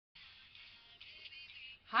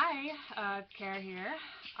Hi, it's Cara here.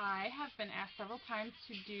 I have been asked several times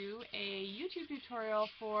to do a YouTube tutorial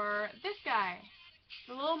for this guy,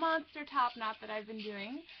 the little monster top knot that I've been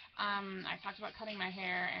doing. I talked about cutting my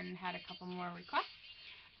hair and had a couple more requests.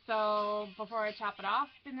 So before I chop it off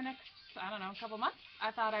in the next, I don't know, couple months,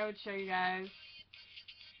 I thought I would show you guys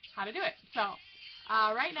how to do it. So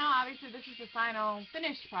right now, obviously, this is the final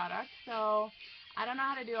finished product, so I don't know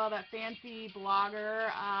how to do all that fancy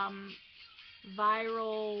blogger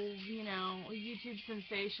viral, YouTube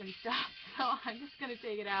sensation stuff. So I'm just going to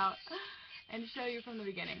take it out and show you from the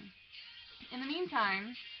beginning. In the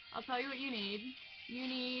meantime, I'll tell you what you need. You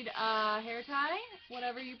need a hair tie,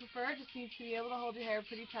 whatever you prefer. It just needs to be able to hold your hair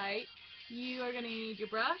pretty tight. You are going to need your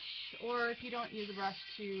brush, or if you don't use a brush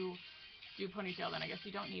to do a ponytail, then I guess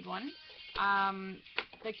you don't need one.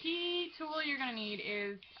 The key tool you're going to need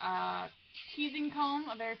is a teasing comb,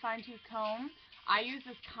 a very fine tooth comb. I use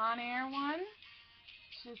this Conair one,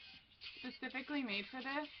 which is specifically made for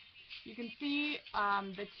this. You can see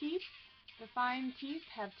the teeth, the fine teeth,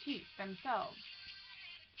 have teeth themselves.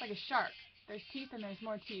 It's like a shark. There's teeth and there's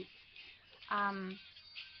more teeth.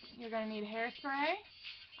 You're going to need hairspray.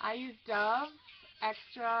 I use Dove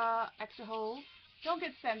extra hold. Don't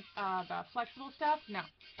get the flexible stuff. No,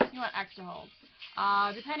 you want extra hold.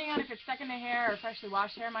 Depending on if it's second to hair or freshly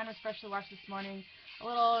washed hair, mine was freshly washed this morning.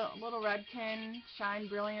 A little Redken Shine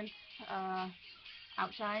Brilliance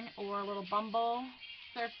Outshine, or a little Bumble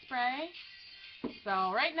Surf Spray.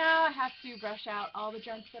 So right now I have to brush out all the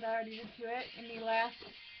junk that I already did to it in the last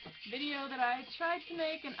video that I tried to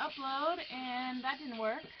make and upload, and that didn't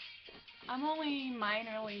work. I'm only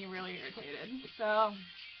minorly really irritated. So,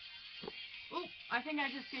 oop, I think I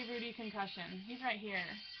just gave Rudy a concussion. He's right here.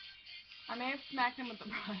 I may have smacked him with the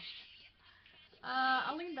brush.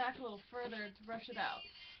 I'll lean back a little further to brush it out.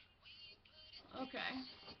 Okay.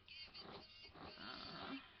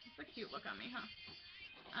 It's a cute look on me, huh?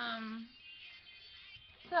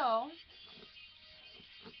 So,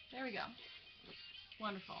 there we go.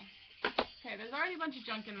 Wonderful. Okay, there's already a bunch of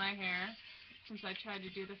junk in my hair since I tried to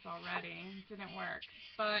do this already. It didn't work.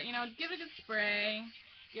 But, give it a good spray,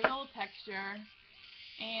 give it a little texture,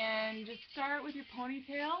 and just start with your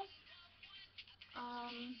ponytail.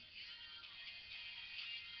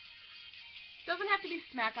 Doesn't have to be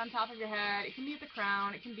smack on top of your head. It can be at the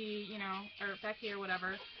crown. It can be, or back here,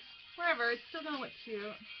 whatever. Wherever. It's still going to look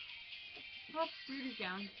cute. Oh, Rudy's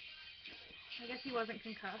down. I guess he wasn't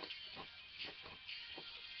concussed.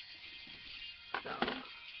 So,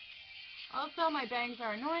 also my bangs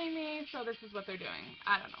are annoying me, so this is what they're doing.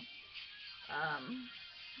 I don't know.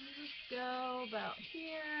 Let's go about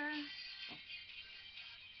here.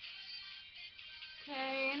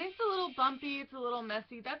 Okay, and it's a little bumpy, it's a little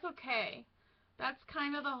messy. That's okay. That's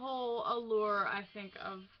kind of the whole allure, I think,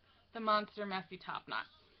 of the Monster Messy Top Knot.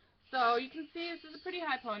 So you can see this is a pretty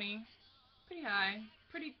high pony. Pretty high.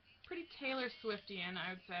 Pretty Taylor Swiftian,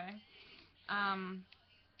 I would say.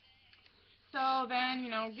 So then,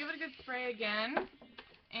 give it a good spray again,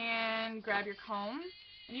 and grab your comb,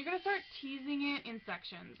 and you're going to start teasing it in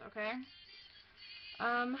sections, okay?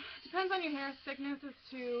 Depends on your hair thickness as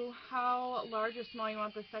to how large or small you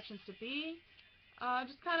want the sections to be.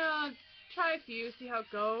 Just kind of try a few, see how it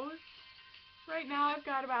goes. Right now I've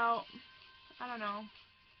got about, I don't know,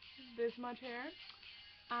 this much hair.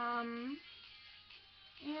 And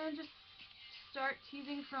just start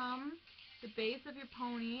teasing from the base of your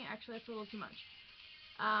pony. Actually, that's a little too much.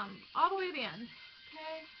 All the way to the end.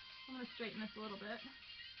 Okay, I'm going to straighten this a little bit.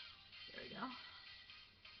 There we go.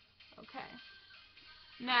 Okay.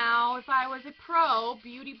 Now, if I was a pro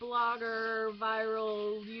beauty blogger,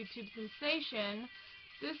 viral YouTube sensation,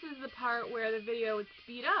 this is the part where the video would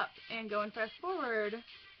speed up and go and fast forward,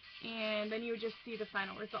 and then you would just see the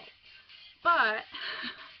final result. But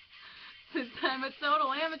since I'm a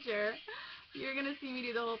total amateur, you're going to see me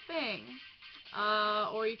do the whole thing.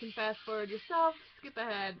 Or you can fast forward yourself, skip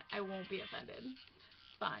ahead, I won't be offended.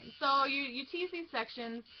 Fine. So you tease these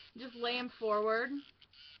sections, just lay them forward.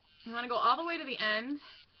 You want to go all the way to the end.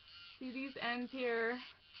 See these ends here?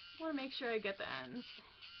 I want to make sure I get the ends.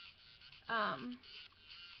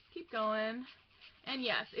 Keep going. And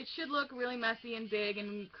yes, it should look really messy and big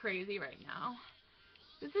and crazy right now.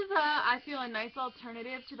 This is, I feel, a nice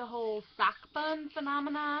alternative to the whole sock bun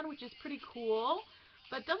phenomenon, which is pretty cool,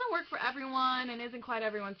 but doesn't work for everyone and isn't quite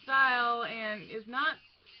everyone's style and is not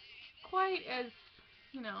quite as,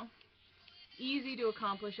 easy to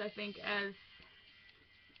accomplish, I think, as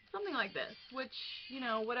something like this, which,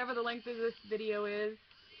 whatever the length of this video is,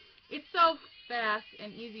 it's so fast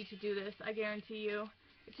and easy to do this, I guarantee you.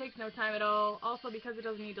 It takes no time at all, also because it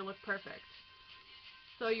doesn't need to look perfect.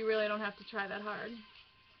 So you really don't have to try that hard.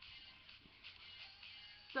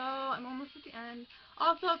 So I'm almost at the end.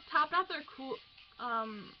 Also, Topknots are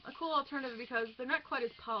a cool alternative because they're not quite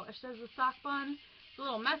as polished as the sock bun. It's a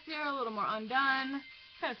little messier, a little more undone.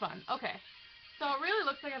 Kind of fun. Okay. So it really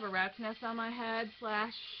looks like I have a rat's nest on my head,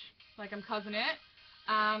 slash, like I'm cousin it.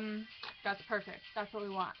 That's perfect. That's what we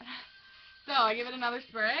want. So I give it another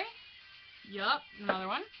spray. Yup, another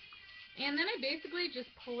one. And then I basically just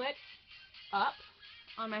pull it up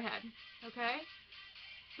on my head. Okay?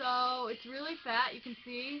 So it's really fat, you can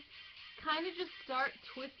see. Kind of just start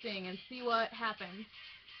twisting and see what happens.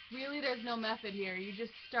 Really, there's no method here. You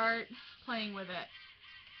just start playing with it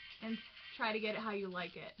and try to get it how you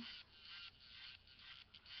like it.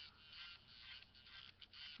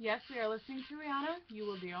 Yes, we are listening to Rihanna. You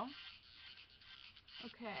will do.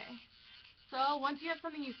 Okay. So once you have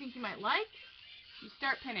something you think you might like, you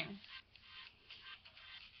start pinning.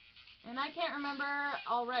 And I can't remember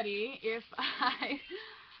already if I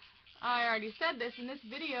already said this in this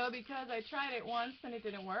video because I tried it once and it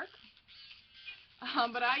didn't work.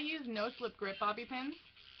 But I use no slip grip bobby pins.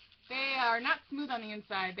 They are not smooth on the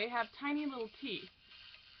inside. They have tiny little teeth.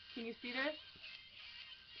 Can you see this?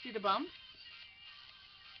 See the bumps?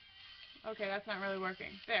 Okay, that's not really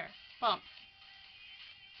working. There. Bumps.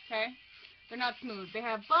 Okay? They're not smooth. They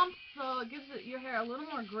have bumps, so it gives your hair a little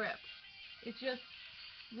more grip. It just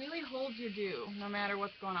really holds your do, no matter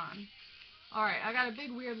what's going on. Alright, I got a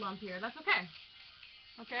big weird lump here. That's okay.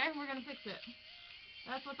 Okay, we're going to fix it.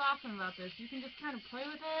 That's what's awesome about this. You can just kind of play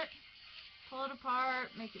with it, pull it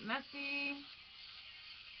apart, make it messy.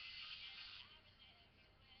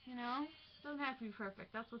 You know? It doesn't have to be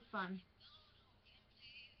perfect. That's what's fun.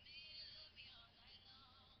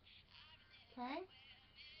 Okay?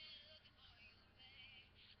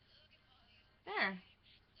 There.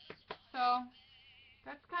 So,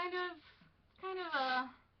 that's kind of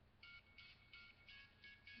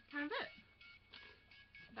it.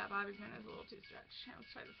 That bobby pin is a little too stretched. Yeah,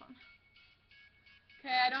 let's try this one.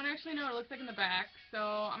 Okay, I don't actually know what it looks like in the back, so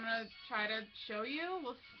I'm going to try to show you.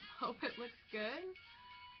 We'll hope it looks good.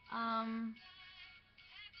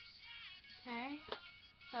 Okay,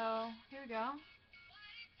 so here we go.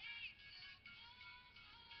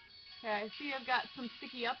 Okay, I see I've got some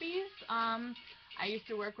sticky uppies. I used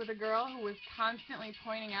to work with a girl who was constantly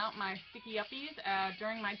pointing out my sticky uppies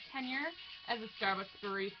during my tenure as a Starbucks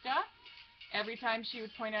barista. Every time she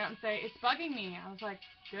would point it out and say, "It's bugging me," I was like,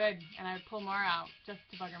 "Good," and I would pull more out just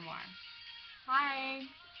to bug her more. Hi.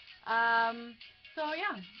 So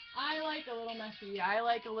yeah, I like a little messy. I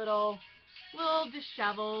like a little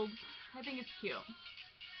disheveled. I think it's cute.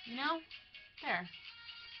 You know? There.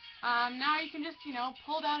 Now you can just,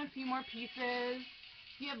 pull down a few more pieces.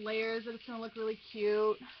 If you have layers that it's going to look really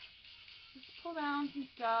cute, just pull down some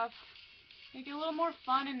stuff. Make it a little more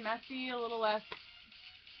fun and messy, a little less,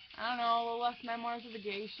 I don't know, a little less Memoirs of a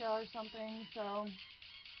Geisha or something. So,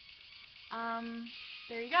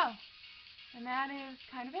 there you go. And that is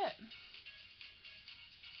kind of it.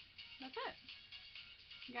 That's it.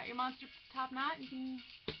 You got your monster top knot. You can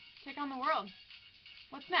take on the world.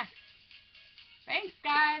 What's next? Thanks,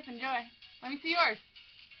 guys. Enjoy. Let me see yours.